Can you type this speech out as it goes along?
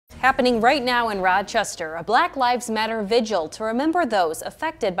Happening right now in Rochester, a Black Lives Matter vigil to remember those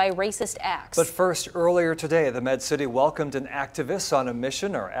affected by racist acts. But first, earlier today, the Med City welcomed an activist on a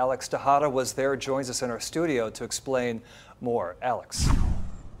mission. Our Alex Tejada was there, joins us in our studio to explain more. Alex.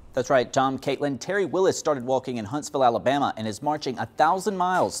 That's right, Tom. Caitlin, Terry Willis started walking in Huntsville, Alabama, and is marching 1,000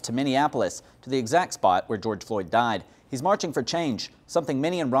 miles to Minneapolis, to the exact spot where George Floyd died. He's marching for change, something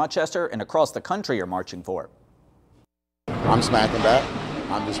many in Rochester and across the country are marching for. I'm smacking back.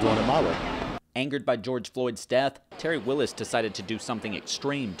 I'm just doing it my way. Angered by George Floyd's death, Terry Willis decided to do something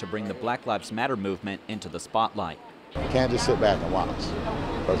extreme to bring the Black Lives Matter movement into the spotlight. You can't just sit back and watch,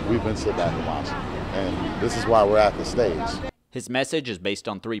 because we've been sitting back and watching. And this is why we're at the stage. His message is based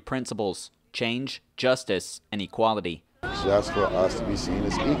on 3 principles: change, justice, and equality. Just for us to be seen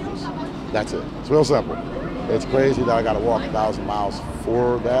as equals. That's it. It's real simple. It's crazy that I got to walk 1,000 miles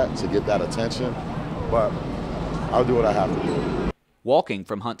for that, to get that attention, but I'll do what I have to do. Walking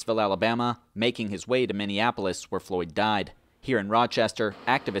from Huntsville, Alabama, making his way to Minneapolis, where Floyd died. Here in Rochester,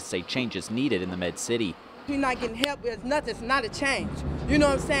 activists say change is needed in the Med City. You're not getting help, it's nothing, it's not a change. You know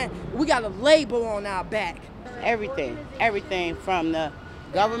what I'm saying? We got a label on our back. Everything from the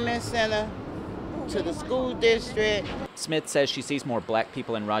government center to the school district. Smith says she sees more black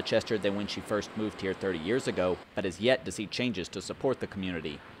people in Rochester than when she first moved here 30 years ago, but has yet to see changes to support the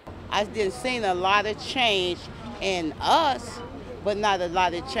community. I've seen a lot of change in us, but not a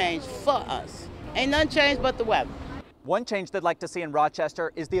lot of change for us. Ain't nothing changed but the weather. One change they'd like to see in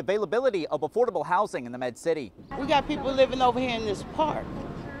Rochester is the availability of affordable housing in the Med City. We got people living over here in this park.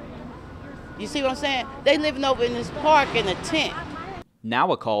 You see what I'm saying? They living over in this park in a tent.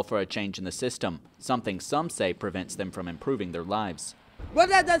 Now a call for a change in the system, something some say prevents them from improving their lives. What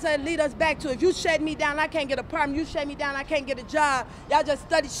that does lead us back to, if you shut me down, I can't get an apartment, you shut me down, I can't get a job, y'all just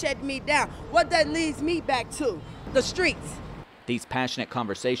study shutting me down. What that leads me back to? The streets. These passionate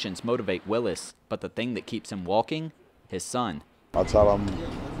conversations motivate Willis, but the thing that keeps him walking? His son. I'll tell him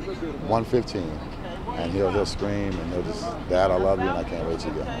 115, and he'll scream, and he'll just, "Dad, I love you, and I can't wait to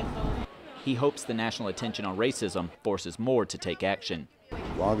go." He hopes the national attention on racism forces more to take action.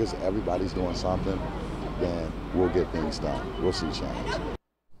 As long as everybody's doing something, then we'll get things done. We'll see change.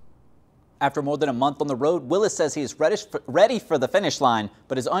 After more than a month on the road, Willis says he is ready for the finish line,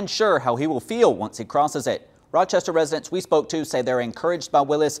 but is unsure how he will feel once he crosses it. Rochester residents we spoke to say they're encouraged by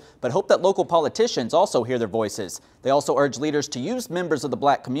Willis, but hope that local politicians also hear their voices. They also urge leaders to use members of the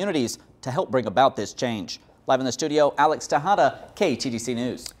black communities to help bring about this change. Live in the studio, Alex Tejada, KTDC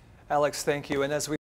News. Alex, thank you. And as we